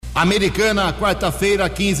Americana, quarta-feira,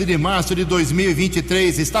 15 de março de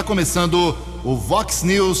 2023. Está começando o Vox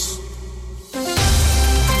News.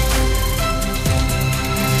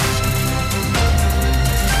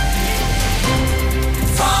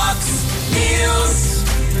 Vox News.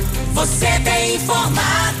 Você tem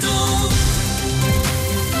informado.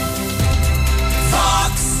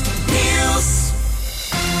 Vox News.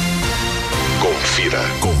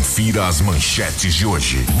 Confira as manchetes de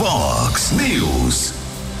hoje. Vox News.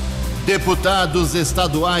 Deputados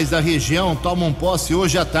estaduais da região tomam posse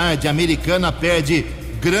hoje à tarde. Americana perde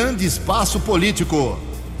grande espaço político.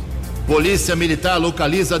 Polícia Militar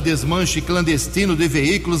localiza desmanche clandestino de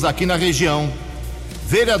veículos aqui na região.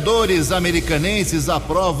 Vereadores americanenses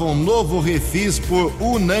aprovam novo refis por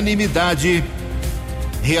unanimidade.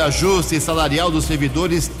 Reajuste salarial dos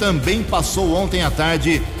servidores também passou ontem à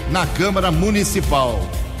tarde na Câmara Municipal.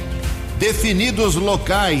 Definidos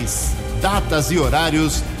locais, datas e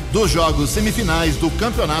horários dos jogos semifinais do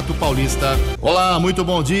Campeonato Paulista. Olá, muito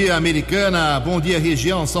bom dia, Americana. Bom dia,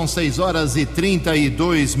 região. São 6 horas e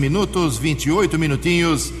 32 minutos, 28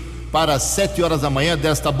 minutinhos para 7 horas da manhã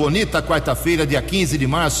desta bonita quarta-feira, dia 15 de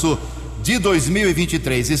março de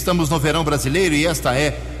 2023. Estamos no verão brasileiro e esta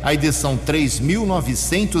é a edição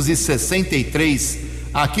 3963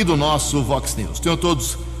 aqui do nosso Vox News. Tenham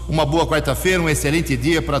todos uma boa quarta-feira, um excelente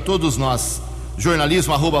dia para todos nós.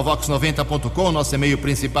 jornalismo@vox90.com, nosso e-mail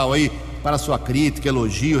principal aí para sua crítica,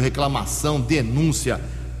 elogio, reclamação, denúncia,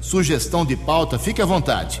 sugestão de pauta, fique à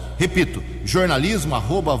vontade. Repito,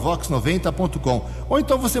 jornalismo@vox90.com. Ou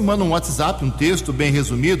então você manda um WhatsApp, um texto bem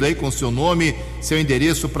resumido aí com seu nome, seu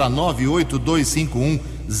endereço para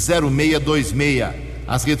 982510626.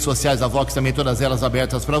 As redes sociais da Vox também, todas elas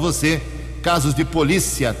abertas para você. Casos de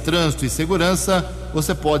polícia, trânsito e segurança,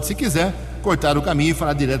 você pode, se quiser, cortar o caminho e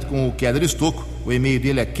falar direto com o Keller Estocco. O e-mail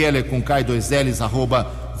dele é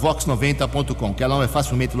keller@vox90.com. Kelão é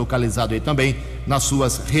facilmente localizado aí também nas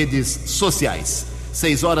suas redes sociais.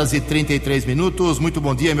 6 horas e 33 minutos. Muito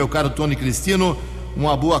bom dia, meu caro Tony Cristino.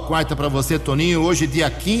 Uma boa quarta para você, Toninho. Hoje, dia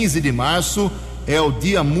 15 de março, é o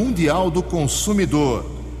Dia Mundial do Consumidor.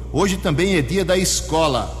 Hoje também é dia da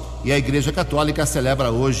escola e a Igreja Católica celebra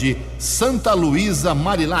hoje Santa Luísa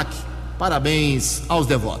Marilac. Parabéns aos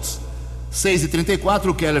devotos. 6h34,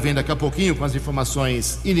 o Keller vem daqui a pouquinho com as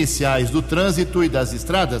informações iniciais do trânsito e das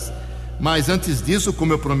estradas, mas antes disso,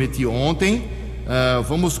 como eu prometi ontem,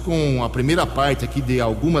 vamos com a primeira parte aqui de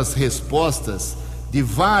algumas respostas de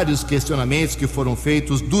vários questionamentos que foram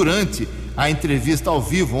feitos durante a entrevista ao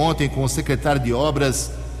vivo ontem com o secretário de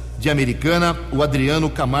Obras de Americana, o Adriano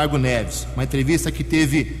Camargo Neves. Uma entrevista que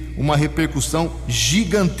teve uma repercussão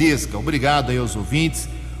gigantesca. Obrigado aí aos ouvintes.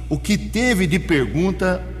 O que teve de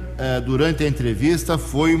pergunta durante a entrevista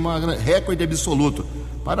foi uma recorde absoluto.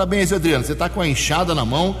 Parabéns, Adriano, você está com a enxada na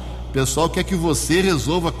mão. O pessoal quer que você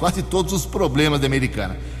resolva quase todos os problemas da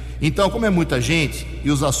Americana. Então, como é muita gente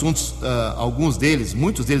e os assuntos,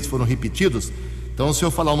 muitos deles foram repetidos, então se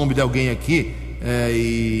eu falar o nome de alguém aqui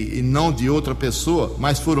e não de outra pessoa,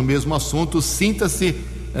 mas for o mesmo assunto, sinta-se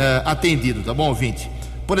atendido, tá bom, ouvinte?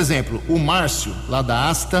 Por exemplo, o Márcio, lá da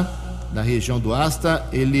Asta, da região do Asta,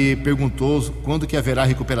 ele perguntou quando que haverá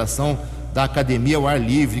recuperação da academia ao ar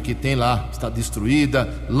livre que tem lá, está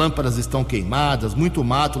destruída, lâmpadas estão queimadas, muito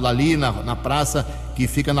mato lá ali na praça que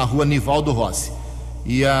fica na rua Nivaldo Rossi.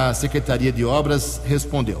 E a Secretaria de Obras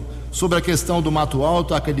respondeu: sobre a questão do mato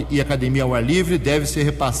alto e academia ao ar livre, deve ser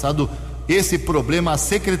repassado esse problema à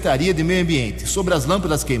Secretaria de Meio Ambiente. Sobre as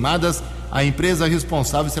lâmpadas queimadas, a empresa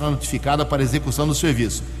responsável será notificada para a execução do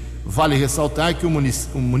serviço. Vale ressaltar que o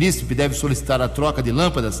munícipe deve solicitar a troca de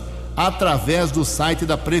lâmpadas através do site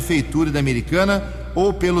da Prefeitura da Americana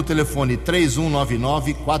ou pelo telefone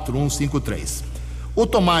 3199-4153. O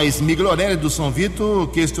Tomás Miglorelli do São Vito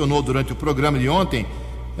questionou durante o programa de ontem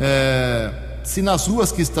se nas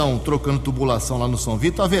ruas que estão trocando tubulação lá no São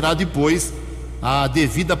Vito haverá depois a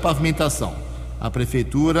devida pavimentação. A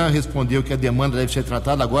Prefeitura respondeu que a demanda deve ser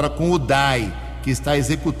tratada agora com o DAI, que está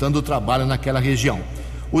executando o trabalho naquela região.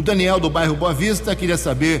 O Daniel do bairro Boa Vista queria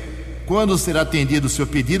saber quando será atendido o seu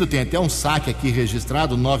pedido. Tem até um saque aqui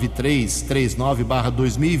registrado,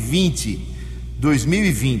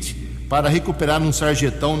 9339/2020, para recuperar um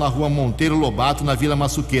sarjetão na rua Monteiro Lobato, na Vila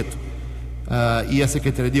Massuqueto. E a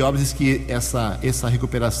Secretaria de Obras diz que essa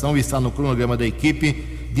recuperação está no cronograma da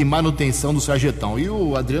equipe de manutenção do sarjetão. E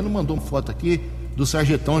o Adriano mandou uma foto aqui do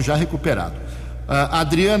sarjetão já recuperado.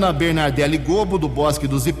 Adriana Bernardelli Gobo, do Bosque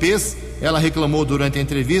dos Ipês, ela reclamou durante a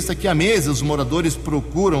entrevista que há meses os moradores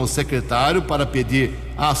procuram o secretário para pedir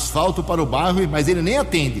asfalto para o bairro, mas ele nem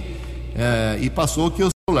atende, e passou aqui o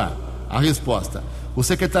celular. A resposta: o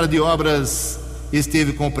secretário de Obras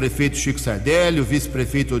esteve com o prefeito Chico Sardelli, o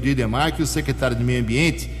vice-prefeito Odir Demarque e o secretário de Meio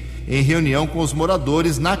Ambiente em reunião com os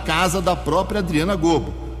moradores na casa da própria Adriana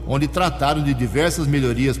Gobo, onde trataram de diversas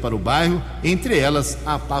melhorias para o bairro, entre elas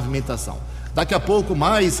a pavimentação. Daqui a pouco,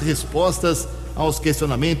 mais respostas aos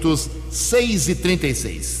questionamentos.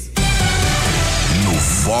 6h36. No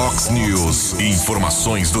Fox News,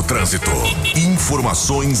 informações do trânsito,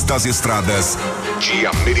 informações das estradas de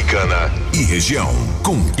Americana e região,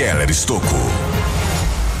 com Keller Estocco.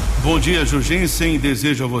 Bom dia, Jugensen.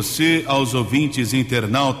 Desejo a você, aos ouvintes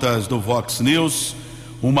internautas do Fox News,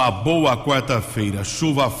 uma boa quarta-feira.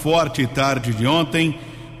 Chuva forte tarde de ontem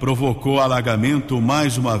provocou alagamento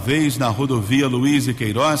mais uma vez na rodovia Luiz e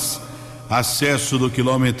Queiroz, acesso do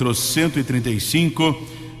quilômetro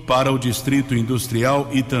 135 para o Distrito Industrial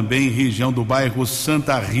e também região do bairro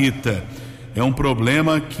Santa Rita. É um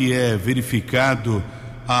problema que é verificado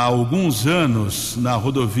há alguns anos na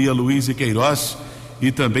rodovia Luiz e Queiroz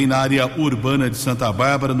e também na área urbana de Santa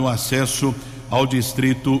Bárbara, no acesso ao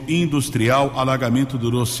Distrito Industrial. Alagamento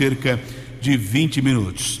durou cerca de 20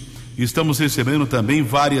 minutos. Estamos recebendo também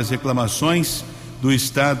várias reclamações do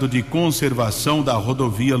estado de conservação da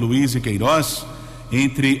rodovia Luiz e Queiroz,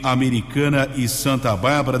 entre Americana e Santa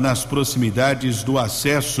Bárbara, nas proximidades do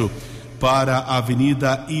acesso para a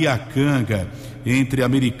Avenida Iacanga, entre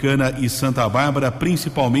Americana e Santa Bárbara,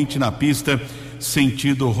 principalmente na pista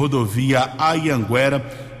sentido rodovia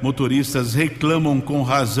Anhanguera. Motoristas reclamam com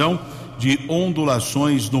razão de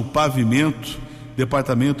ondulações no pavimento.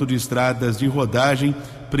 Departamento de Estradas de Rodagem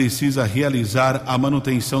precisa realizar a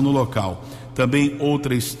manutenção no local. Também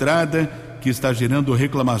outra estrada que está gerando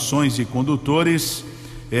reclamações de condutores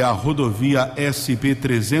é a rodovia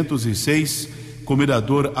SP-306,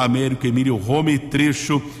 Comendador Américo Emílio Rome,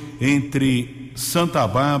 trecho entre Santa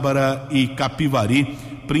Bárbara e Capivari,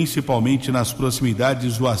 principalmente nas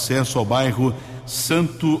proximidades do acesso ao bairro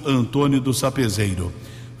Santo Antônio do Sapezeiro.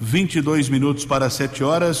 22 minutos para 7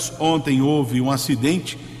 horas. Ontem houve um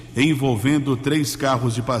acidente envolvendo 3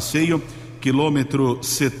 carros de passeio, quilômetro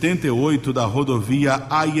 78 da rodovia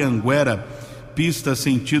Anhanguera, pista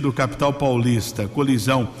sentido capital paulista.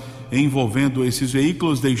 Colisão envolvendo esses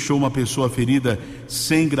veículos deixou uma pessoa ferida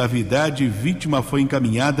sem gravidade. Vítima foi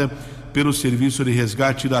encaminhada pelo serviço de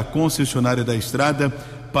resgate da concessionária da estrada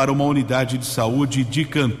para uma unidade de saúde de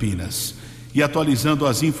Campinas. E atualizando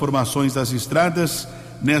as informações das estradas,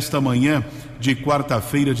 nesta manhã de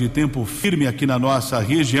quarta-feira de tempo firme aqui na nossa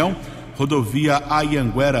região, rodovia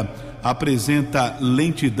Anhanguera apresenta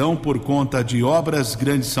lentidão por conta de obras.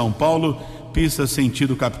 Grande São Paulo, pista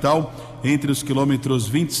sentido capital, entre os quilômetros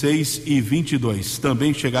 26 e 22.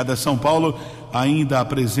 Também chegada a São Paulo, ainda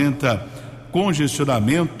apresenta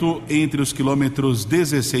congestionamento entre os quilômetros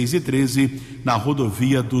 16 e 13 na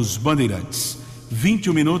rodovia dos Bandeirantes.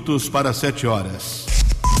 21 minutos para 7 horas.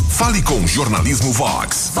 Fale com Jornalismo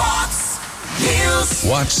Vox. Vox News.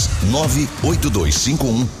 Vox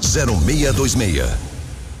 982510626.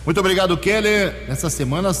 Muito obrigado, Keller. Essa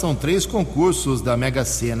semana são 3 concursos da Mega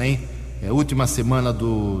Sena, hein? É a última semana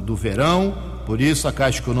do verão, por isso a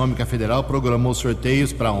Caixa Econômica Federal programou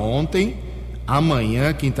sorteios para ontem,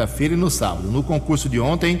 amanhã, quinta-feira e no sábado. No concurso de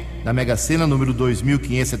ontem, da Mega Sena, número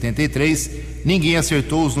 2.573, ninguém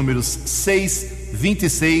acertou os números 6,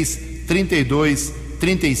 26, 32,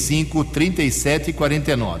 35, 37 e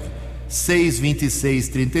 49. 6, 26,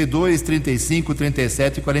 32, 35,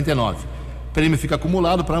 37 e 49. O prêmio fica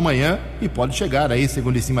acumulado para amanhã e pode chegar aí,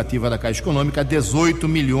 segundo a estimativa da Caixa Econômica, a 18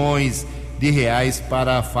 milhões de reais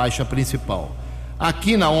para a faixa principal.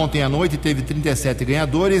 Aqui na ontem à noite teve 37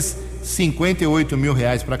 ganhadores, 58 mil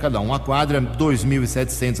reais para cada um. A quadra,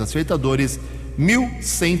 2.700 acertadores,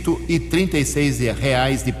 1.136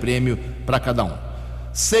 reais de prêmio para cada um.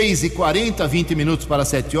 6h40, 20 minutos para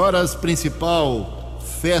 7 horas, principal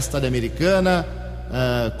festa da Americana,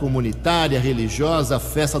 comunitária, religiosa,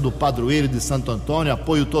 festa do padroeiro de Santo Antônio,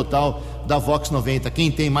 apoio total da Vox 90.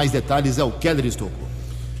 Quem tem mais detalhes é o Keller Estocco.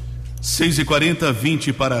 6h40,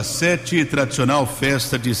 20 para 7, tradicional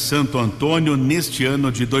festa de Santo Antônio neste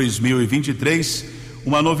ano de 2023.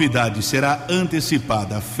 Uma novidade, será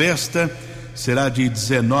antecipada. A festa será de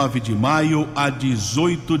 19 de maio a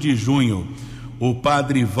 18 de junho. O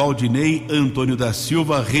padre Valdinei Antônio da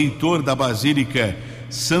Silva, reitor da Basílica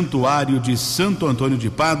Santuário de Santo Antônio de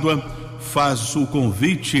Pádua, faz o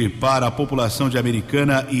convite para a população de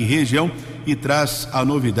Americana e região e traz a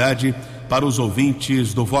novidade para os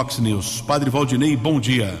ouvintes do Vox News. Padre Valdinei, bom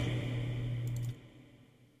dia.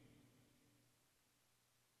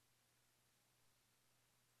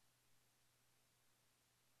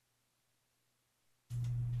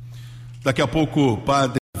 Daqui a pouco,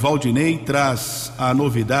 Padre Valdinei traz a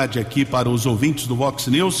novidade aqui para os ouvintes do Vox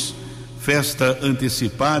News. Festa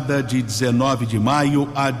antecipada de 19 de maio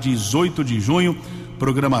a 18 de junho.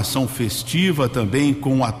 Programação festiva também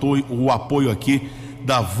com o apoio aqui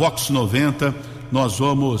da Vox 90. Nós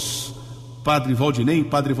vamos... Padre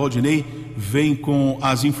Valdinei vem com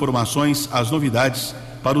as informações, as novidades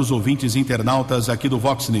para os ouvintes internautas aqui do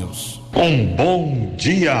Vox News. Um bom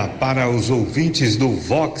dia para os ouvintes do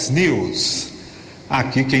Vox News.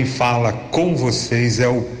 Aqui quem fala com vocês é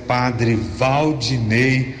o Padre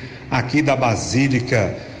Valdinei, aqui da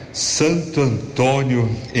Basílica Santo Antônio,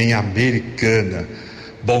 em Americana.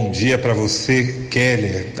 Bom dia para você,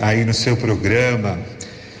 Keller, aí no seu programa.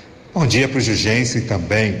 Bom dia para o Jugensen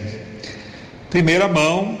também. Primeira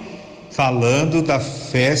mão, falando da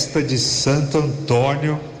festa de Santo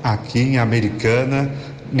Antônio aqui em Americana,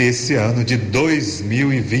 nesse ano de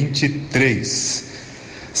 2023.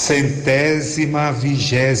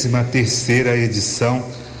 123ª edição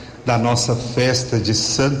da nossa festa de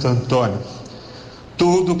Santo Antônio.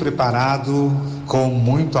 Tudo preparado com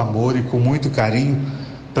muito amor e com muito carinho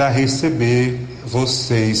para receber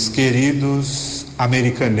vocês, queridos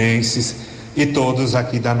americanenses, e todos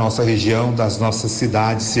aqui da nossa região, das nossas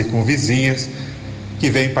cidades circunvizinhas, que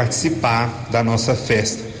vêm participar da nossa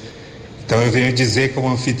festa. Então eu venho dizer como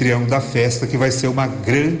anfitrião da festa que vai ser uma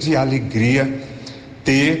grande alegria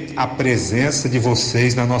ter a presença de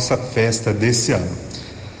vocês na nossa festa desse ano.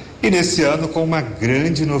 E nesse ano com uma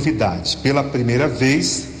grande novidade. Pela primeira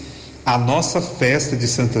vez, a nossa festa de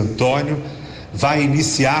Santo Antônio vai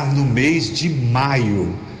iniciar no mês de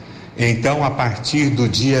maio. Então, a partir do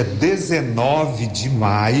dia 19 de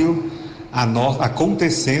maio,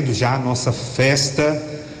 acontecendo já a nossa festa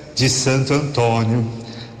de Santo Antônio,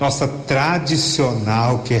 nossa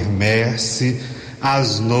tradicional quermesse,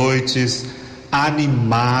 as noites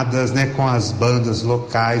animadas, com as bandas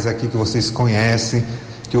locais aqui que vocês conhecem,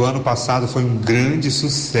 que o ano passado foi um grande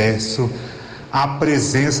sucesso, a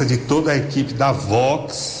presença de toda a equipe da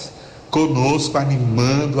Vox conosco,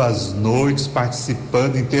 animando as noites,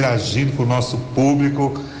 participando, interagindo com o nosso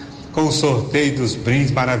público, com o sorteio dos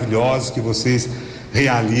brindes maravilhosos que vocês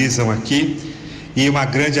realizam aqui. E uma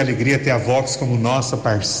grande alegria ter a Vox como nossa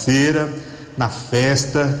parceira na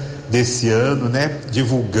festa desse ano,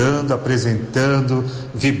 divulgando, apresentando,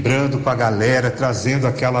 vibrando com a galera, trazendo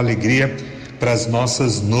aquela alegria para as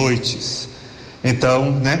nossas noites.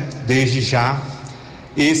 Então, desde já,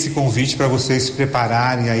 esse convite para vocês se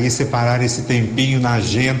prepararem aí, separar esse tempinho na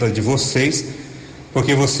agenda de vocês,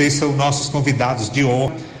 porque vocês são nossos convidados de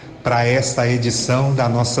honra para esta edição da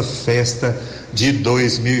nossa festa de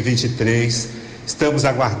 2023. Estamos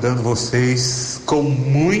aguardando vocês com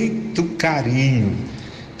muito carinho.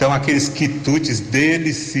 Então, aqueles quitutes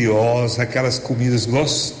deliciosos, aquelas comidas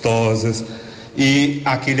gostosas e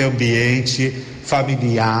aquele ambiente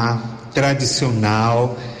familiar,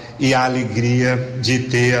 tradicional, e a alegria de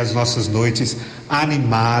ter as nossas noites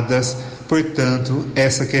animadas. Portanto,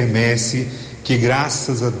 essa quermesse que,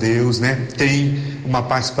 graças a Deus, tem uma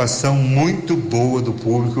participação muito boa do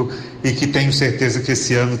público e que tenho certeza que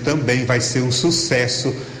esse ano também vai ser um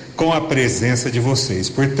sucesso com a presença de vocês.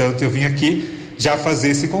 Portanto, eu vim aqui já fazer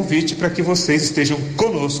esse convite para que vocês estejam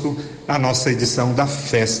conosco na nossa edição da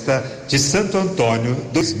Festa de Santo Antônio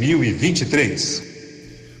 2023.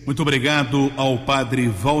 Muito obrigado ao Padre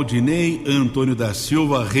Valdinei Antônio da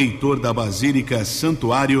Silva, reitor da Basílica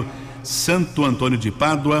Santuário Santo Antônio de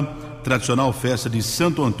Pádua, tradicional festa de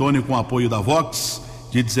Santo Antônio com apoio da Vox,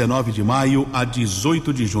 de 19 de maio a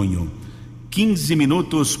 18 de junho. 15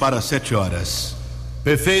 minutos para 7 horas.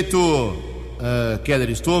 Perfeito, Keller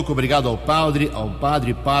Estocco, obrigado ao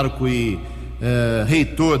padre pároco e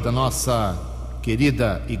reitor da nossa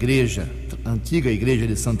querida igreja, antiga igreja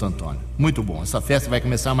de Santo Antônio. Muito bom, essa festa vai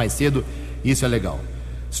começar mais cedo, isso é legal.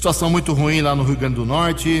 Situação muito ruim lá no Rio Grande do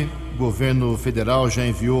Norte, o governo federal já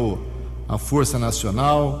enviou a Força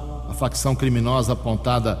Nacional, a facção criminosa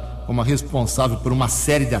apontada como a responsável por uma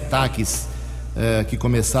série de ataques que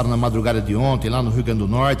começaram na madrugada de ontem lá no Rio Grande do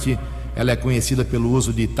Norte. Ela é conhecida pelo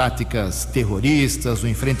uso de táticas terroristas, o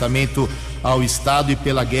enfrentamento ao Estado e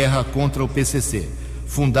pela guerra contra o PCC.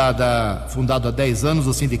 Fundado há 10 anos,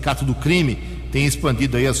 o Sindicato do Crime tem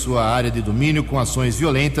expandido aí a sua área de domínio com ações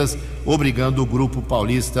violentas, obrigando o grupo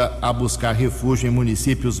paulista a buscar refúgio em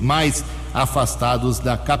municípios mais afastados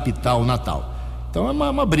da capital natal. Então é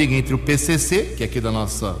uma briga entre o PCC, que é aqui da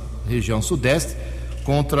nossa região sudeste,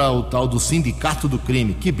 contra o tal do Sindicato do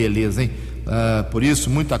Crime. Que beleza, hein? Por isso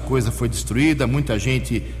muita coisa foi destruída, muita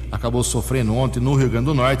gente acabou sofrendo ontem no Rio Grande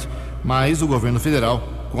do Norte, mas o governo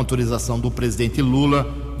federal, com autorização do presidente Lula,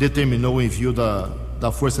 determinou o envio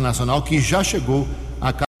da Força Nacional, que já chegou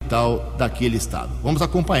a capital daquele estado. Vamos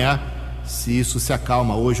acompanhar se isso se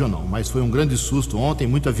acalma hoje ou não, mas foi um grande susto ontem,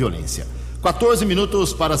 muita violência. 14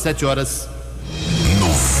 minutos para 7 horas. No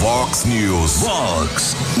Fox News.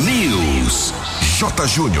 Fox News. J.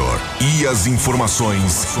 Júnior e as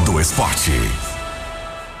informações do esporte.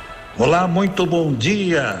 Olá, muito bom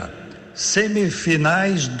dia.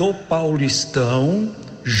 Semifinais do Paulistão,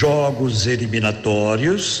 jogos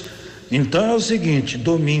eliminatórios. Então é o seguinte,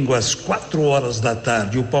 domingo às 4 horas da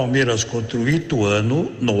tarde, o Palmeiras contra o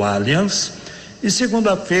Ituano, no Allianz. E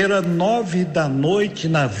segunda-feira, 9 da noite,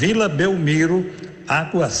 na Vila Belmiro,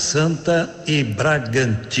 Água Santa e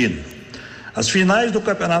Bragantino. As finais do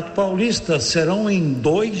Campeonato Paulista serão em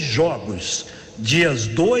 2 jogos, dias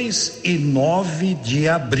 2 e 9 de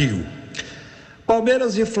abril.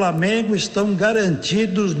 Palmeiras e Flamengo estão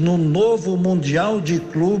garantidos no novo Mundial de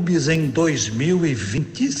Clubes em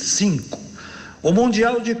 2025. O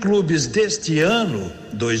Mundial de Clubes deste ano,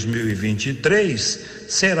 2023,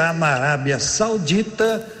 será na Arábia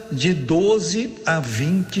Saudita de 12 a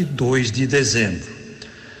 22 de dezembro.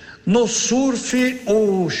 No surf,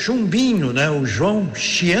 o chumbinho, o João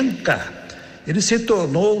Chianca, ele se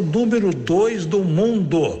tornou o número 2 do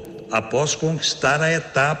mundo após conquistar a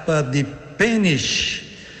etapa de finish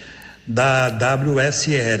da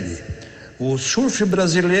WSL. O surf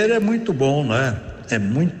brasileiro é muito bom, é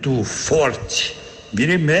muito forte.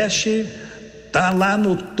 Vira e mexe, tá lá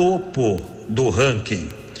no topo do ranking.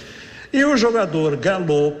 E o jogador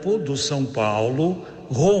Galopo, do São Paulo,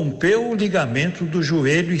 rompeu o ligamento do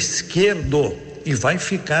joelho esquerdo e vai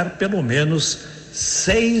ficar pelo menos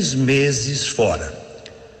 6 meses fora.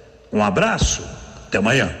 Um abraço, até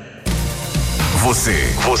amanhã.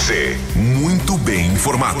 Você, muito bem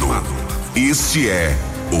informado. Este é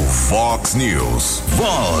o Fox News.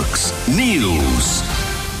 Fox News.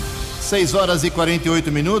 6 horas e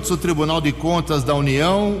 48 minutos. O Tribunal de Contas da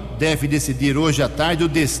União deve decidir hoje à tarde o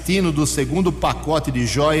destino do segundo pacote de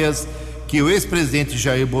joias que o ex-presidente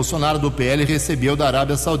Jair Bolsonaro, do PL, recebeu da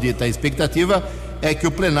Arábia Saudita. A expectativa é que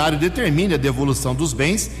o plenário determine a devolução dos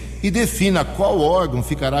bens e defina qual órgão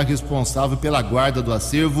ficará responsável pela guarda do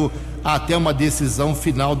acervo até uma decisão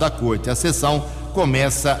final da Corte. A sessão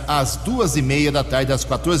começa às 2:30 da tarde, às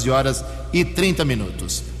 14 horas e 30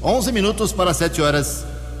 minutos. 11 minutos para 7 horas.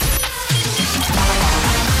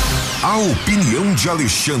 A opinião de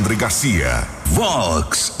Alexandre Garcia.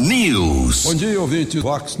 Vox News. Bom dia, ouvinte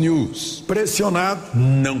Vox News. Pressionado,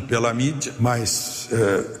 não pela mídia, mas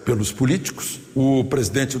pelos políticos, o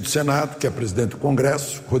presidente do Senado, que é presidente do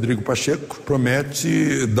Congresso, Rodrigo Pacheco,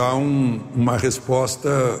 promete dar uma resposta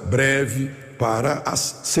breve para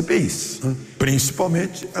as CPIs,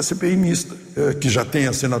 principalmente a CPI mista, que já tem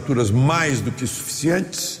assinaturas mais do que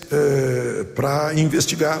suficientes para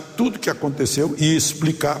investigar tudo que aconteceu e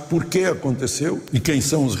explicar por que aconteceu e quem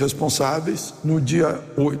são os responsáveis no dia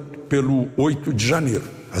 8 de janeiro,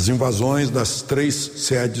 as invasões das 3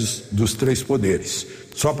 sedes dos 3 poderes.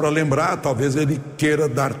 Só para lembrar, talvez ele queira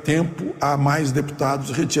dar tempo a mais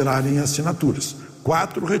deputados retirarem assinaturas.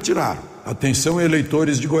 4 retiraram. Atenção,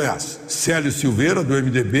 eleitores de Goiás: Célio Silveira, do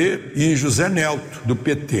MDB, e José Nelto, do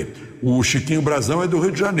PT. O Chiquinho Brazão é do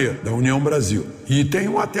Rio de Janeiro, da União Brasil. E tem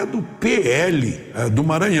um até do PL, do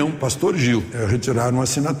Maranhão, Pastor Gil, retiraram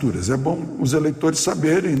assinaturas. É bom os eleitores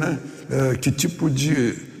saberem, que tipo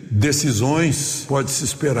de decisões pode se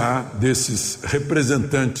esperar desses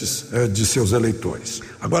representantes de seus eleitores.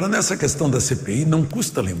 Agora, nessa questão da CPI, não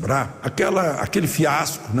custa lembrar aquele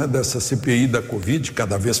fiasco, dessa CPI da Covid,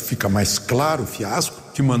 cada vez fica mais claro o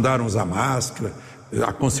fiasco, que mandaram usar máscara,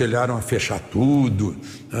 aconselharam a fechar tudo,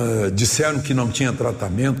 disseram que não tinha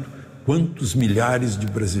tratamento. Quantos milhares de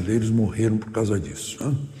brasileiros morreram por causa disso?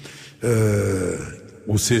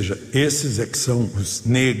 Ou seja, esses é que são os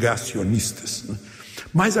negacionistas.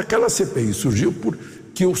 Mas aquela CPI surgiu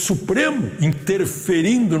porque o Supremo,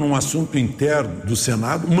 interferindo num assunto interno do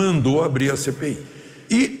Senado, mandou abrir a CPI.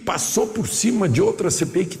 E passou por cima de outra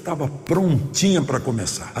CPI que estava prontinha para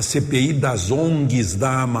começar. A CPI das ONGs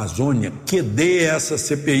da Amazônia. Que dê essa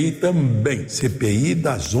CPI também. CPI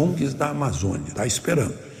das ONGs da Amazônia. Está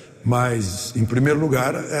esperando. Mas, em primeiro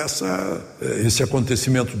lugar, esse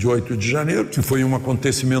acontecimento de 8 de janeiro, que foi um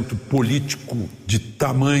acontecimento político de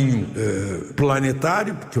tamanho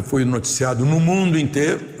planetário, porque foi noticiado no mundo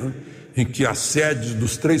inteiro, em que as sedes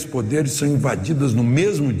dos 3 poderes são invadidas no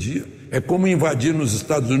mesmo dia. É como invadir nos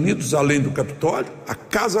Estados Unidos, além do Capitólio, a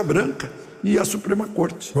Casa Branca e a Suprema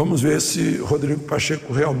Corte. Vamos ver se Rodrigo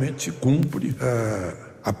Pacheco realmente cumpre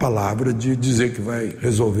a palavra de dizer que vai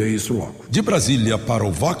resolver isso logo. De Brasília para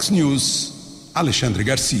o Vox News, Alexandre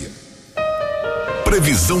Garcia.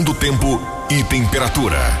 Previsão do tempo e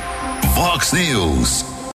temperatura. Vox News.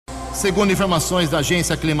 Segundo informações da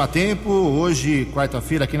agência Climatempo, hoje,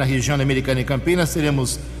 quarta-feira, aqui na região Americana e Campinas,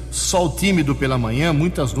 teremos sol tímido pela manhã,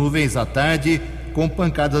 muitas nuvens à tarde, com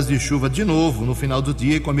pancadas de chuva de novo no final do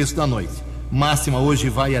dia e começo da noite. Máxima hoje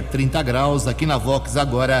vai a 30 graus, aqui na Vox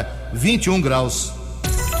agora 21 graus.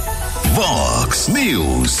 Vox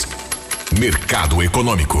News. Mercado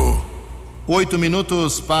Econômico. 8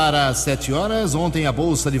 minutos para 7 horas. Ontem a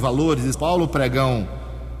Bolsa de Valores de São Paulo, pregão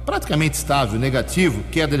praticamente estável, negativo,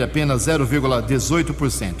 queda de apenas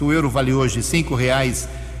 0,18%. O euro vale hoje R$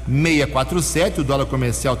 5,647. O dólar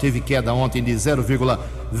comercial teve queda ontem de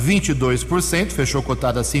 0,22%, fechou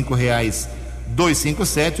cotado a R$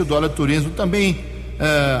 5,257. O dólar turismo também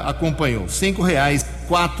acompanhou, R$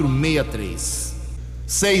 5,463.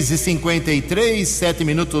 6h53, 7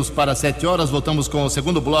 minutos para 7 horas. Voltamos com o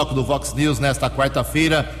segundo bloco do Vox News nesta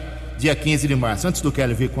quarta-feira, dia 15 de março. Antes do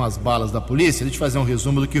Kelly vir com as balas da polícia, deixa eu fazer um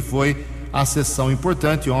resumo do que foi a sessão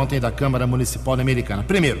importante ontem da Câmara Municipal Americana.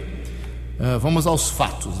 Primeiro, vamos aos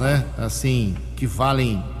fatos, né? Assim, que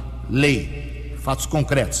valem lei, fatos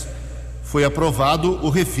concretos. Foi aprovado o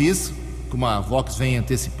refis, como a Vox vem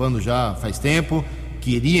antecipando já faz tempo,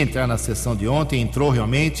 que iria entrar na sessão de ontem, entrou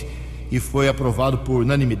realmente e foi aprovado por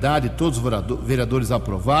unanimidade, todos os vereadores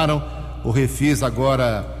aprovaram. O refis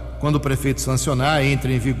agora, quando o prefeito sancionar,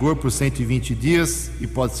 entra em vigor por 120 dias e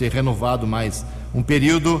pode ser renovado mais um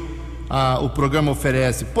período. O programa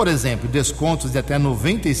oferece, por exemplo, descontos de até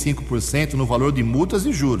 95% no valor de multas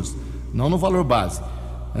e juros, não no valor base,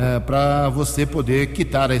 para você poder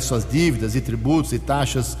quitar as suas dívidas e tributos e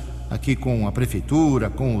taxas aqui com a prefeitura,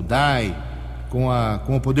 com o DAI, com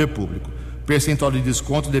o poder público. O percentual de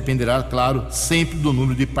desconto dependerá, claro, sempre do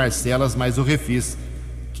número de parcelas, mas o refis,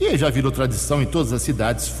 que já virou tradição em todas as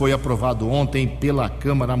cidades, foi aprovado ontem pela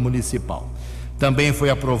Câmara Municipal. Também foi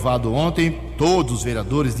aprovado ontem, todos os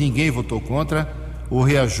vereadores, ninguém votou contra, o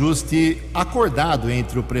reajuste acordado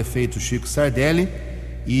entre o prefeito Chico Sardelli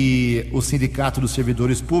e o Sindicato dos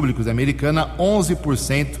Servidores Públicos da Americana,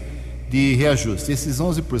 11% de reajuste. Esses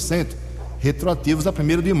 11% retroativos a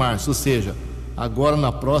 1º de março, ou seja, agora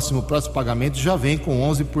o próximo pagamento já vem com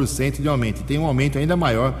 11% de aumento. E tem um aumento ainda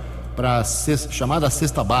maior para a chamada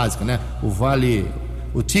cesta básica, né?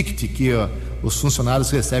 O ticket que os funcionários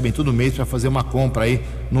recebem todo mês para fazer uma compra aí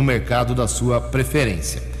no mercado da sua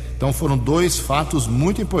preferência. Então foram dois fatos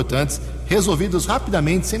muito importantes, resolvidos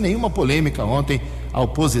rapidamente, sem nenhuma polêmica ontem, a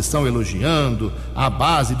oposição elogiando, a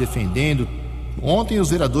base defendendo. Ontem os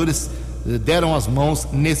vereadores deram as mãos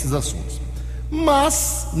nesses assuntos.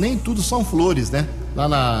 Mas nem tudo são flores, né?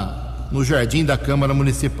 Lá no jardim da Câmara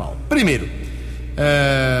Municipal. Primeiro,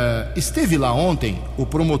 esteve lá ontem o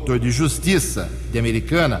promotor de justiça de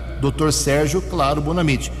Americana, Dr. Sérgio Claro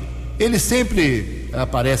Bonamite. Ele sempre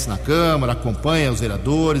aparece na Câmara, acompanha os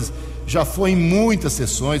vereadores, já foi em muitas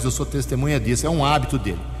sessões, eu sou testemunha disso, é um hábito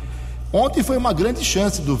dele. Ontem foi uma grande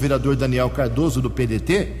chance do vereador Daniel Cardoso, do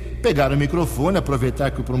PDT, pegar o microfone,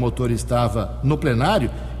 aproveitar que o promotor estava no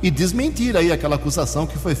plenário e desmentir aí aquela acusação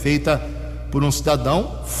que foi feita por um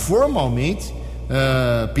cidadão formalmente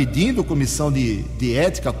pedindo comissão de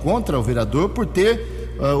ética contra o vereador por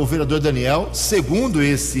ter o vereador Daniel, segundo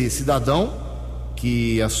esse cidadão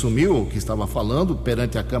que assumiu o que estava falando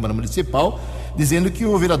perante a Câmara Municipal, dizendo que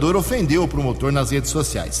o vereador ofendeu o promotor nas redes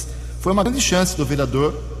sociais. Foi uma grande chance do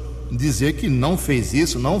vereador dizer que não fez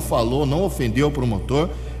isso, não falou, não ofendeu o promotor,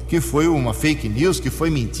 que foi uma fake news, que foi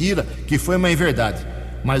mentira, que foi uma inverdade.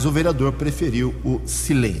 Mas o vereador preferiu o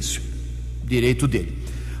silêncio, direito dele.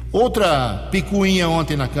 Outra picuinha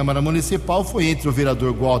ontem na Câmara Municipal foi entre o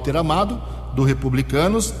vereador Walter Amado, do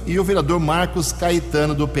Republicanos, e o vereador Marcos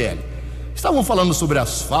Caetano, do PL. Estavam falando sobre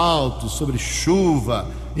asfalto, sobre chuva,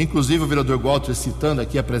 inclusive o vereador Walter citando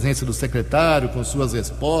aqui a presença do secretário com suas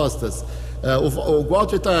respostas. O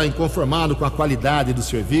Walter está inconformado com a qualidade do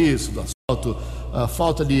serviço, do asfalto, a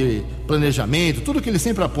falta de planejamento, tudo que ele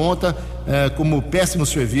sempre aponta como péssimo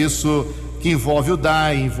serviço que envolve o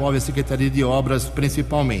DAI, envolve a Secretaria de Obras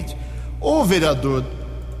principalmente. O vereador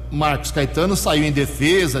Marcos Caetano saiu em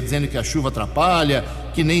defesa, dizendo que a chuva atrapalha,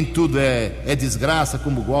 que nem tudo é desgraça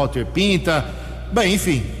como o Walter pinta. Bem,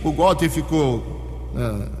 enfim, o Walter ficou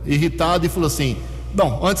irritado e falou assim: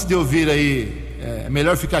 bom, antes de eu vir aí, é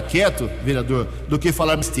melhor ficar quieto, vereador, do que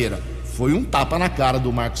falar besteira. Foi um tapa na cara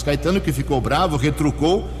do Marcos Caetano, que ficou bravo,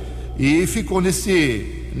 retrucou e ficou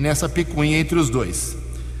nessa picuinha entre os dois.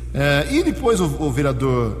 E depois o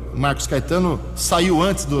vereador Marcos Caetano saiu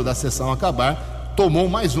antes da sessão acabar, tomou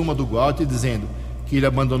mais uma do Walter, dizendo que ele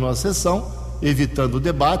abandonou a sessão, evitando o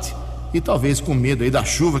debate e talvez com medo aí da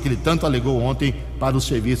chuva que ele tanto alegou ontem para os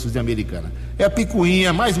serviços de Americana. É a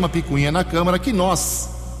picuinha, mais uma picuinha na Câmara que nós,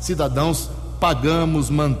 cidadãos,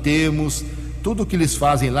 pagamos, mantemos tudo que eles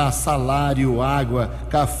fazem lá, salário, água,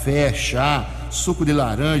 café, chá, suco de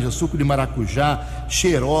laranja, suco de maracujá,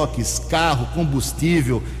 xerox, carro,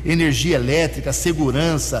 combustível, energia elétrica,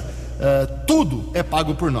 segurança, tudo é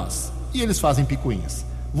pago por nós. E eles fazem picuinhas.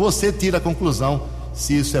 Você tira a conclusão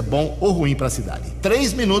se isso é bom ou ruim para a cidade.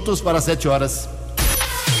 3 minutos para 7 horas.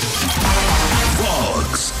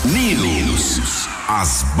 Vox News.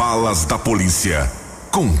 As balas da polícia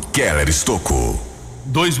com Keller Estocco.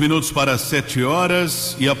 2 minutos para 7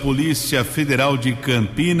 horas e a Polícia Federal de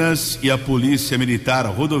Campinas e a Polícia Militar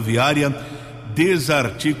Rodoviária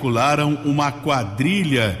desarticularam uma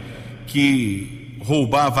quadrilha que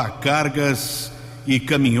roubava cargas e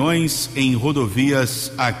caminhões em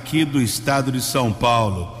rodovias aqui do estado de São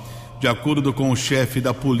Paulo. De acordo com o chefe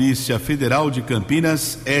da Polícia Federal de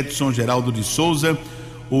Campinas, Edson Geraldo de Souza,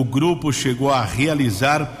 o grupo chegou a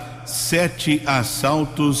realizar 7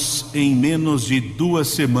 assaltos em menos de 2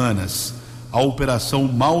 semanas. A Operação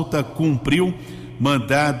Malta cumpriu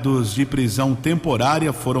mandados de prisão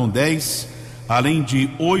temporária, foram 10, além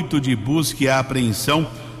de 8 de busca e apreensão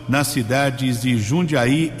nas cidades de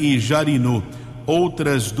Jundiaí e Jarinu.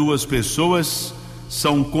 Outras 2 pessoas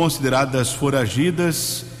são consideradas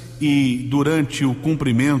foragidas e durante o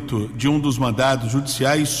cumprimento de um dos mandados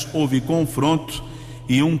judiciais houve confronto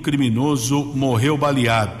e um criminoso morreu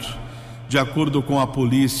baleado. De acordo com a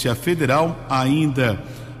Polícia Federal, ainda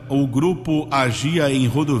o grupo agia em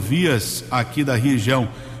rodovias aqui da região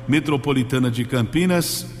metropolitana de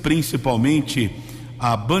Campinas, principalmente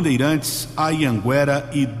a Bandeirantes, Anhanguera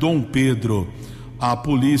e Dom Pedro. A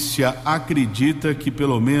polícia acredita que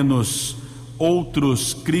pelo menos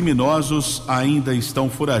outros criminosos ainda estão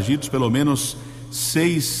foragidos, pelo menos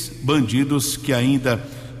 6 bandidos que ainda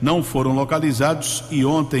não foram localizados. E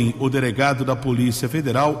ontem o delegado da Polícia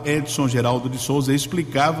Federal, Edson Geraldo de Souza,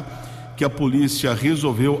 explicava que a polícia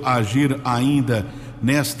resolveu agir ainda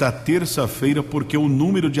nesta terça-feira porque o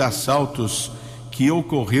número de assaltos que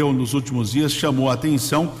ocorreu nos últimos dias chamou a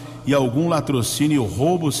atenção e algum latrocínio,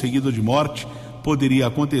 roubo seguido de morte poderia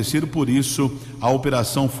acontecer. Por isso a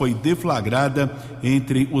operação foi deflagrada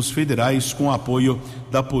entre os federais com apoio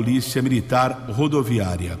da Polícia Militar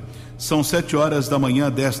Rodoviária. São 7 horas da manhã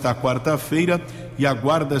desta quarta-feira e a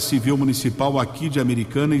Guarda Civil Municipal aqui de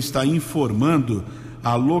Americana está informando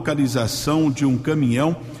a localização de um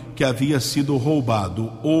caminhão que havia sido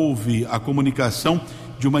roubado. Houve a comunicação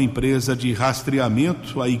de uma empresa de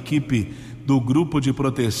rastreamento, a equipe do Grupo de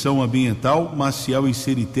Proteção Ambiental Maciel e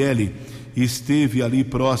Ceritelli esteve ali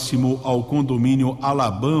próximo ao condomínio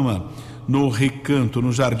Alabama, no Recanto,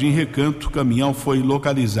 no Jardim Recanto. O caminhão foi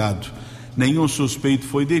localizado. Nenhum suspeito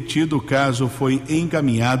foi detido, o caso foi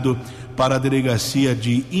encaminhado para a Delegacia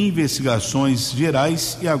de Investigações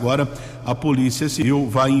Gerais e agora a Polícia Civil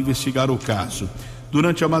vai investigar o caso.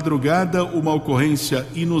 Durante a madrugada, uma ocorrência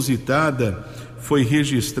inusitada foi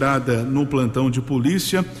registrada no plantão de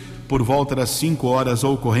polícia. Por volta das 5 horas, a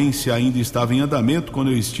ocorrência ainda estava em andamento quando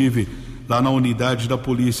eu estive lá na unidade da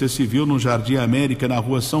Polícia Civil, no Jardim América, na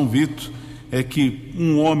rua São Vito. É que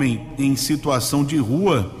um homem em situação de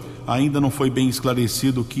rua, ainda não foi bem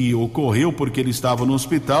esclarecido o que ocorreu, porque ele estava no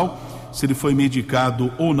hospital, se ele foi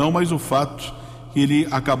medicado ou não, mas o fato que ele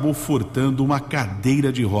acabou furtando uma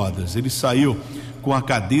cadeira de rodas. Ele saiu com a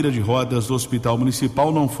cadeira de rodas do Hospital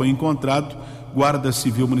Municipal, não foi encontrado. Guarda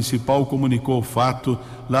Civil Municipal comunicou o fato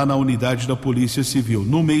lá na unidade da Polícia Civil.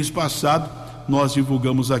 No mês passado, nós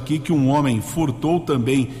divulgamos aqui que um homem furtou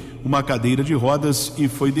também uma cadeira de rodas e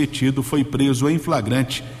foi detido, foi preso em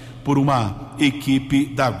flagrante por uma equipe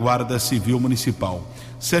da Guarda Civil Municipal.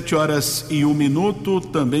 7 horas e 1 minuto,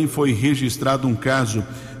 também foi registrado um caso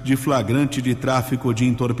de flagrante de tráfico de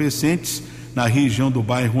entorpecentes na região do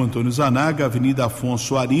bairro Antônio Zanaga, Avenida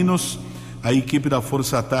Afonso Arinos. A equipe da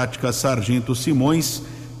Força Tática Sargento Simões,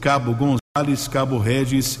 Cabo Gonzales, Cabo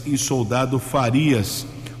Regis e Soldado Farias.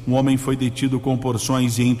 Um homem foi detido com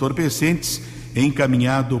porções de entorpecentes,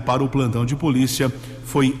 encaminhado para o plantão de polícia,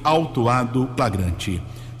 foi autuado flagrante.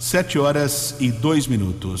 7 horas e 2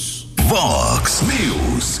 minutos. Vox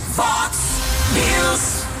News. Vox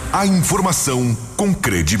News. A informação com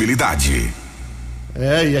credibilidade.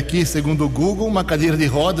 E aqui, segundo o Google, uma cadeira de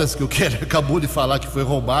rodas que o Keller acabou de falar que foi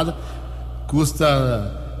roubada,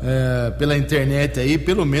 custa pela internet aí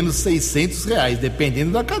pelo menos R$600,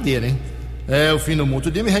 dependendo da cadeira, hein? O fim do mundo.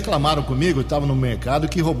 Outro dia me reclamaram comigo, eu estava no mercado,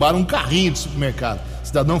 que roubaram um carrinho de supermercado. O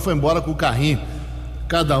cidadão foi embora com o carrinho.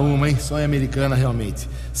 Cada uma, hein? Só em Americana, realmente.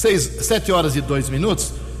 7 horas e 2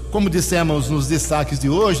 minutos. Como dissemos nos destaques de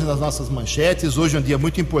hoje, nas nossas manchetes, hoje é um dia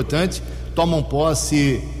muito importante. Tomam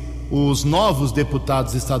posse os novos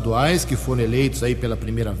deputados estaduais que foram eleitos aí pela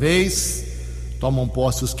primeira vez. tomam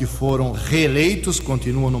posse os que foram reeleitos,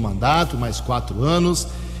 continuam no mandato, mais 4 anos.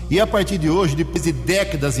 E a partir de hoje, depois de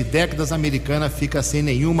décadas e décadas, a Americana fica sem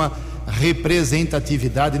nenhuma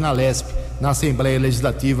representatividade na LESP, na Assembleia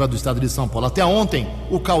Legislativa do Estado de São Paulo. Até ontem,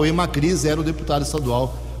 o Cauê Macris era o deputado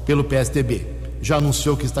estadual pelo PSDB. Já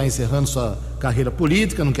anunciou que está encerrando sua carreira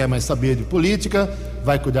política, não quer mais saber de política,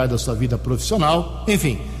 vai cuidar da sua vida profissional.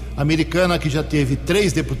 Enfim, a Americana, que já teve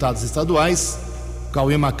 3 deputados estaduais,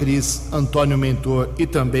 Cauê Macris, Antônio Mentor e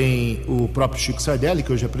também o próprio Chico Sardelli,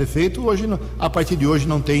 que hoje é prefeito, a partir de hoje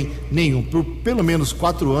não tem nenhum. Por pelo menos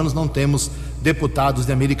 4 anos não temos deputados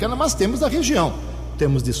de Americana, mas temos da região.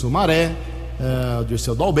 Temos de Sumaré, o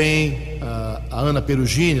Dirceu Dalben, a Ana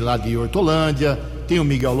Perugini, lá de Hortolândia, tem o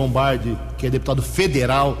Miguel Lombardi, que é deputado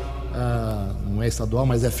federal, não é estadual,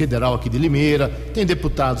 mas é federal aqui de Limeira, tem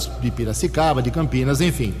deputados de Piracicaba, de Campinas,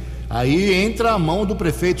 enfim. Aí entra a mão do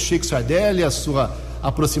prefeito Chico Sardelli, a sua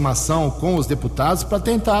aproximação com os deputados para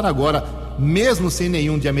tentar agora, mesmo sem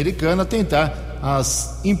nenhum de Americana, tentar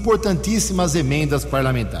as importantíssimas emendas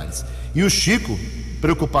parlamentares. E o Chico,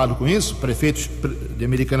 preocupado com isso, prefeito de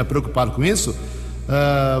Americana preocupado com isso,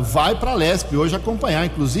 vai para a LESP hoje acompanhar,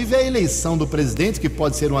 inclusive a eleição do presidente, que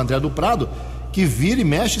pode ser o André do Prado, que vira e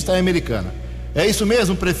mexe está em Americana. É isso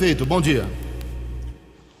mesmo, prefeito? Bom dia.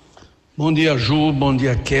 Bom dia, Ju, bom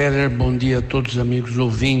dia, Keller, bom dia a todos os amigos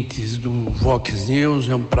ouvintes do Vox News.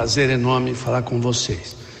 É um prazer enorme falar com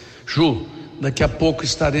vocês. Ju, daqui a pouco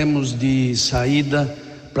estaremos de saída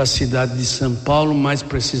para a cidade de São Paulo, mais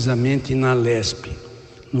precisamente na LESP,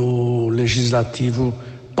 no Legislativo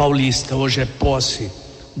Paulista. Hoje é posse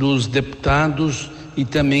dos deputados e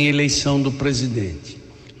também eleição do presidente.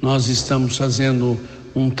 Nós estamos fazendo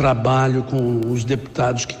um trabalho com os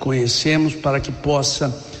deputados que conhecemos para que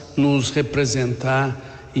possa nos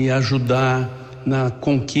representar e ajudar nas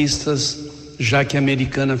conquistas, já que a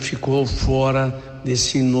Americana ficou fora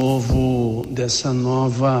dessa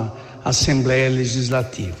nova Assembleia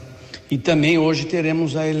Legislativa. E também hoje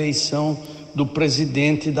teremos a eleição do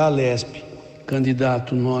presidente da LESP,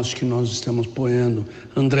 candidato nosso que nós estamos apoiando,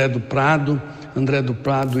 André do Prado. André do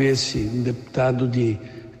Prado, esse deputado de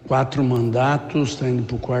 4 mandatos, está indo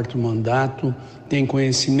para o 4º mandato, tem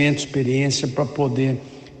conhecimento, experiência para poder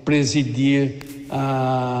presidir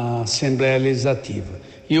a Assembleia Legislativa.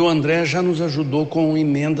 E o André já nos ajudou com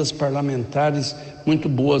emendas parlamentares muito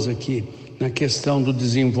boas aqui, na questão do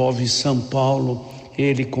Desenvolve São Paulo.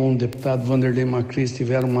 Ele com o deputado Vanderlei Macris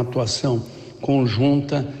tiveram uma atuação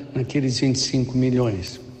conjunta naqueles 25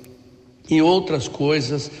 milhões. E outras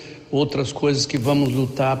coisas que vamos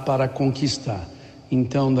lutar para conquistar.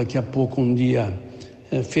 Então, daqui a pouco um dia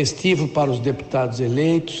festivo para os deputados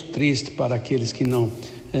eleitos, triste para aqueles que não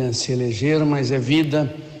se elegeram, mas é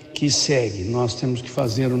vida que segue. Nós temos que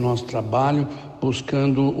fazer o nosso trabalho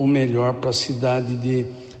buscando o melhor para a cidade de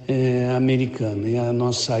Americana. E a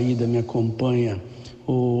nossa saída me acompanha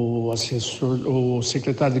o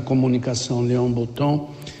secretário de comunicação Leão Boton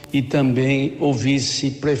e também o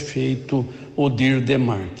vice-prefeito Odir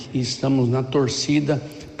Demarque. E estamos na torcida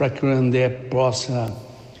para que o André possa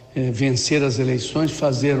vencer as eleições,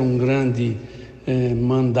 fazer um grande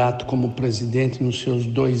mandato como presidente nos seus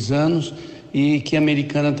 2 anos e que a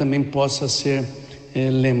Americana também possa ser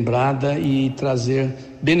lembrada e trazer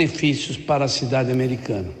benefícios para a cidade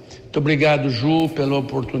americana. Muito obrigado, Ju, pela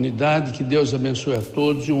oportunidade, que Deus abençoe a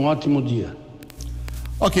todos e um ótimo dia.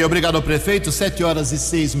 Ok, obrigado ao prefeito.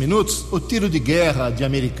 7h06. O tiro de guerra de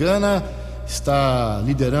Americana está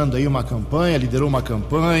liderou uma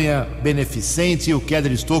campanha beneficente. O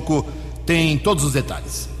Keller Estocco tem todos os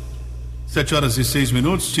detalhes.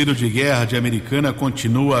 7h06, tiro de guerra de Americana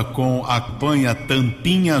continua com a campanha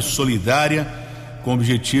Tampinha Solidária, com o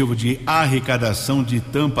objetivo de arrecadação de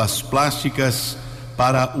tampas plásticas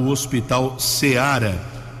para o Hospital Seara.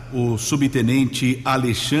 O subtenente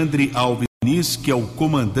Alexandre Alves, que é o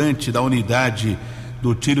comandante da unidade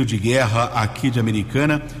do tiro de guerra aqui de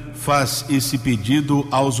Americana, faz esse pedido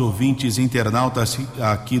aos ouvintes internautas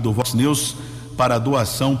aqui do Vox News para a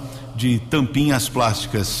doação de tampinhas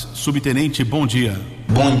plásticas. Subtenente, bom dia.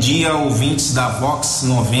 Bom dia, ouvintes da Vox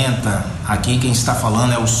 90. Aqui quem está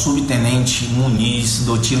falando é o subtenente Muniz,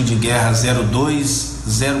 do tiro de guerra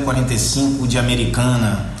 02045 de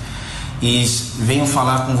Americana. E venho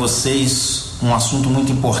falar com vocês um assunto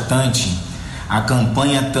muito importante, a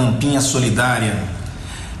campanha Tampinha Solidária.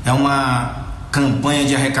 É uma campanha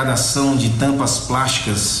de arrecadação de tampas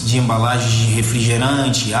plásticas de embalagens de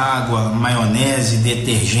refrigerante, água, maionese,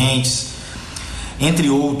 detergentes, entre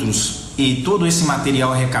outros. E todo esse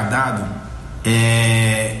material arrecadado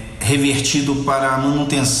é revertido para a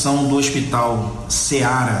manutenção do Hospital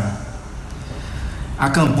Seara. A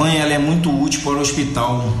campanha ela é muito útil para o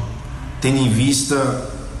hospital, tendo em vista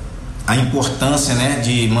a importância, né,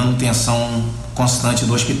 de manutenção constante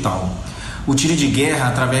do hospital. O tiro de guerra,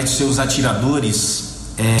 através de seus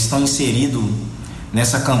atiradores, estão inseridos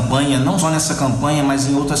nessa campanha, não só nessa campanha, mas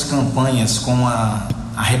em outras campanhas, como a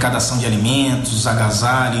arrecadação de alimentos,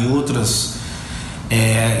 agasalho e outras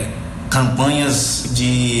campanhas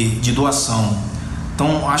de doação.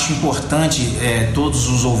 Então, acho importante todos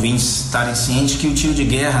os ouvintes estarem cientes que o tiro de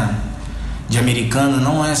guerra de Americana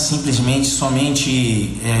não é simplesmente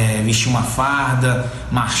somente vestir uma farda,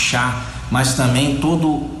 marchar, mas também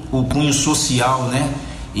todo o cunho social, né?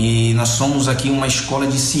 E nós somos aqui uma escola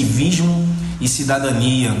de civismo e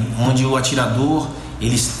cidadania, onde o atirador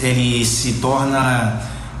ele se torna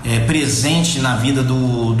presente na vida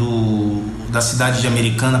da cidade de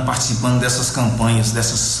Americana, participando dessas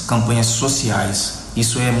campanhas sociais.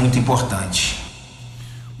 Isso é muito importante.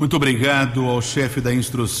 Muito obrigado ao chefe da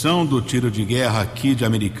instrução do tiro de guerra aqui de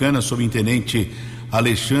Americana, subtenente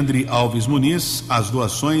Alexandre Alves Muniz. As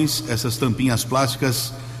doações, essas tampinhas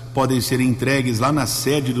plásticas, podem ser entregues lá na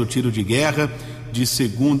sede do tiro de guerra, de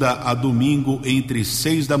segunda a domingo, entre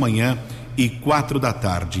 6 da manhã e 4 da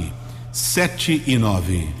tarde. 7 e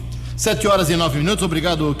 9. 7 horas e 9 minutos.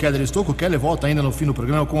 Obrigado, Keller Estouco. O Keller volta ainda no fim do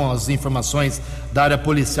programa com as informações da área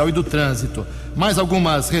policial e do trânsito. Mais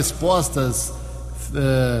algumas respostas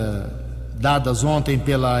dadas ontem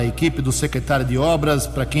pela equipe do secretário de Obras,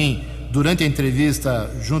 para quem, durante a entrevista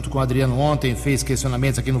junto com o Adriano ontem, fez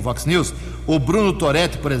questionamentos aqui no Vox News. O Bruno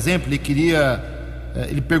Toretti, por exemplo,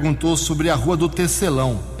 ele perguntou sobre a Rua do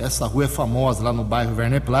Tecelão. Essa rua é famosa lá no bairro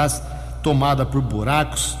Werner Platz, tomada por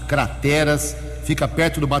buracos, crateras, fica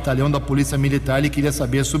perto do batalhão da Polícia Militar. Ele queria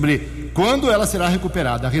saber sobre quando ela será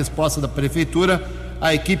recuperada. A resposta da Prefeitura: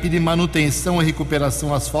 a equipe de manutenção e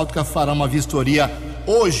recuperação asfáltica fará uma vistoria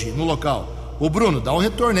hoje no local. O Bruno, dá um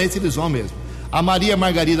retorno aí se eles vão mesmo. A Maria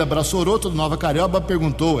Margarida Brassoroto, do Nova Carioba,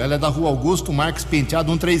 perguntou, ela é da Rua Augusto Marques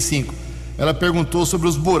Penteado 135. Ela perguntou sobre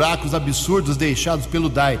os buracos absurdos deixados pelo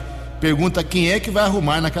DAI. Pergunta quem é que vai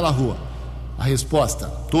arrumar naquela rua. A resposta: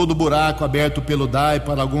 todo buraco aberto pelo DAI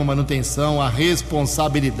para alguma manutenção, a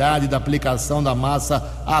responsabilidade da aplicação da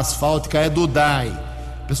massa asfáltica é do DAI.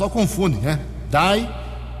 O pessoal confunde, né? DAI,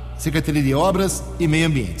 Secretaria de Obras e Meio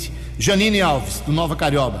Ambiente. Janine Alves, do Nova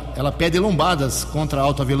Carioba, ela pede lombadas contra a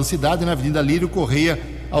alta velocidade na Avenida Lírio Correia,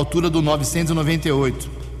 altura do 998.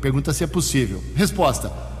 Pergunta se é possível.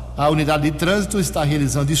 Resposta: a unidade de trânsito está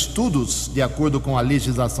realizando estudos de acordo com a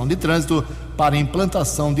legislação de trânsito para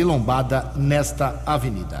implantação de lombada nesta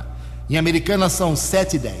avenida. Em Americana são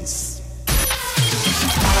 7h10.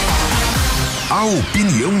 A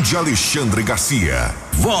opinião de Alexandre Garcia.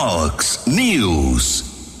 Vox News.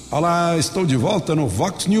 Olá, estou de volta no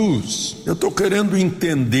Vox News. Eu estou querendo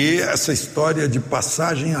entender essa história de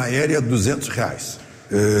passagem aérea R$200.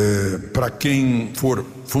 Para quem for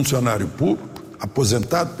funcionário público,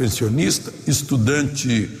 aposentado, pensionista,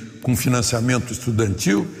 estudante com financiamento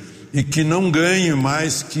estudantil e que não ganhe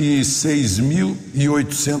mais que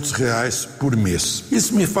R$6.800 por mês.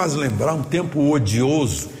 Isso me faz lembrar um tempo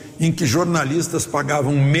odioso em que jornalistas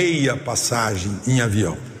pagavam meia passagem em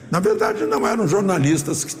avião. Na verdade, não eram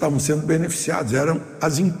jornalistas que estavam sendo beneficiados, eram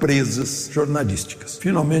as empresas jornalísticas.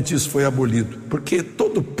 Finalmente isso foi abolido, porque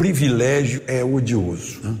todo privilégio é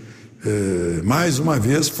odioso, né? Mais uma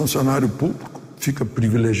vez, funcionário público fica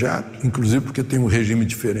privilegiado, inclusive porque tem um regime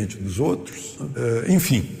diferente dos outros.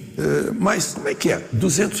 Enfim, mas como é que é?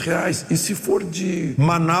 R$200, e se for de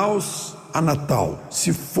Manaus a Natal,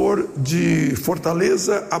 se for de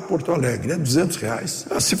Fortaleza a Porto Alegre,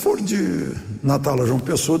 R$200. Se for de Natal a João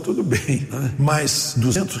Pessoa, tudo bem, né? Mas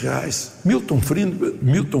R$200. Milton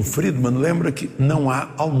Friedman lembra que não há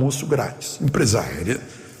almoço grátis. Empresa aérea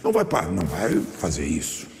não vai fazer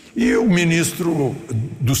isso. E o ministro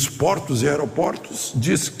dos Portos e Aeroportos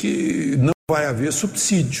diz que não vai haver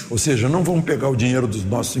subsídio, ou seja, não vão pegar o dinheiro dos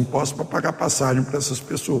nossos impostos para pagar passagem para essas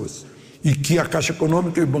pessoas. E que a Caixa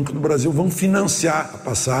Econômica e o Banco do Brasil vão financiar a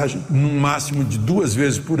passagem num máximo de 2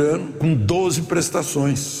 vezes por ano, com 12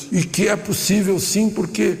 prestações. E que é possível sim,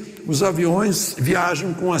 porque os aviões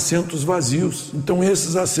viajam com assentos vazios. Então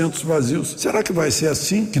esses assentos vazios, será que vai ser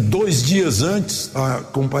assim? Que 2 dias antes a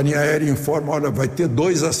companhia aérea informa, olha, vai ter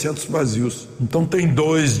 2 assentos vazios. Então tem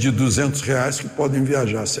 2 de R$200 que podem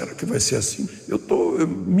viajar. Será que vai ser assim?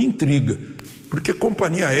 Me intriga. Porque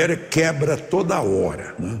companhia aérea quebra toda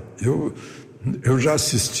hora, né? Eu já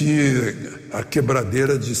assisti a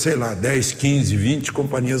quebradeira de, 10, 15, 20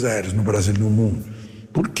 companhias aéreas no Brasil e no mundo.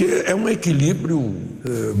 Porque é um equilíbrio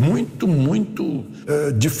muito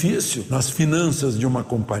difícil nas finanças de uma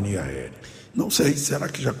companhia aérea. Não sei, será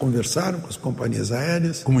que já conversaram com as companhias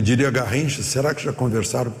aéreas? Como diria Garrincha, será que já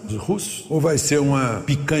conversaram com os russos? Ou vai ser uma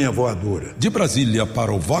picanha voadora? De Brasília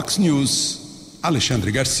para o Vox News,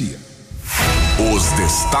 Alexandre Garcia. Os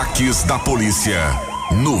destaques da polícia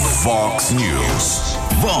no Vox News.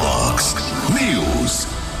 Vox News.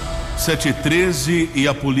 7h13 e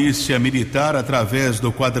a Polícia Militar, através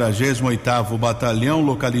do 48º Batalhão,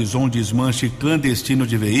 localizou um desmanche clandestino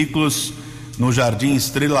de veículos no Jardim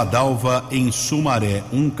Estrela d'Alva, em Sumaré.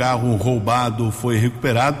 Um carro roubado foi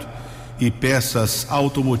recuperado e peças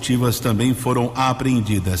automotivas também foram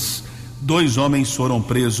apreendidas. 2 homens foram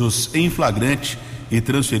presos em flagrante e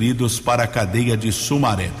transferidos para a cadeia de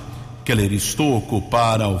Sumaré. Keller Estocco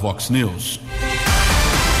para o Vox News.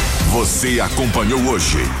 Você acompanhou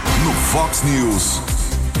hoje no Vox News.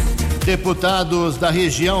 Deputados da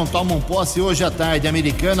região tomam posse hoje à tarde. A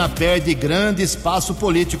Americana perde grande espaço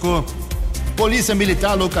político. Polícia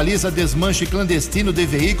Militar localiza desmanche clandestino de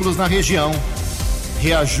veículos na região.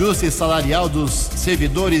 Reajuste salarial dos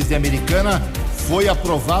servidores de Americana foi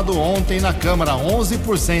aprovado ontem na Câmara,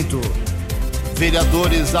 11%.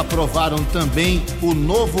 Vereadores aprovaram também o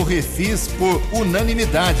novo refis por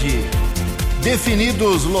unanimidade.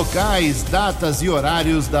 Definidos locais, datas e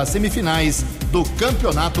horários das semifinais do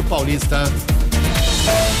Campeonato Paulista.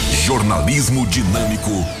 Jornalismo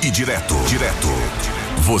dinâmico e direto.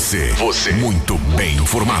 Você muito bem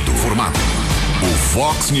informado. O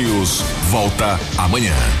Vox News volta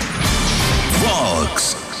amanhã.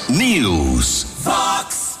 Vox News.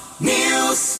 Vox News.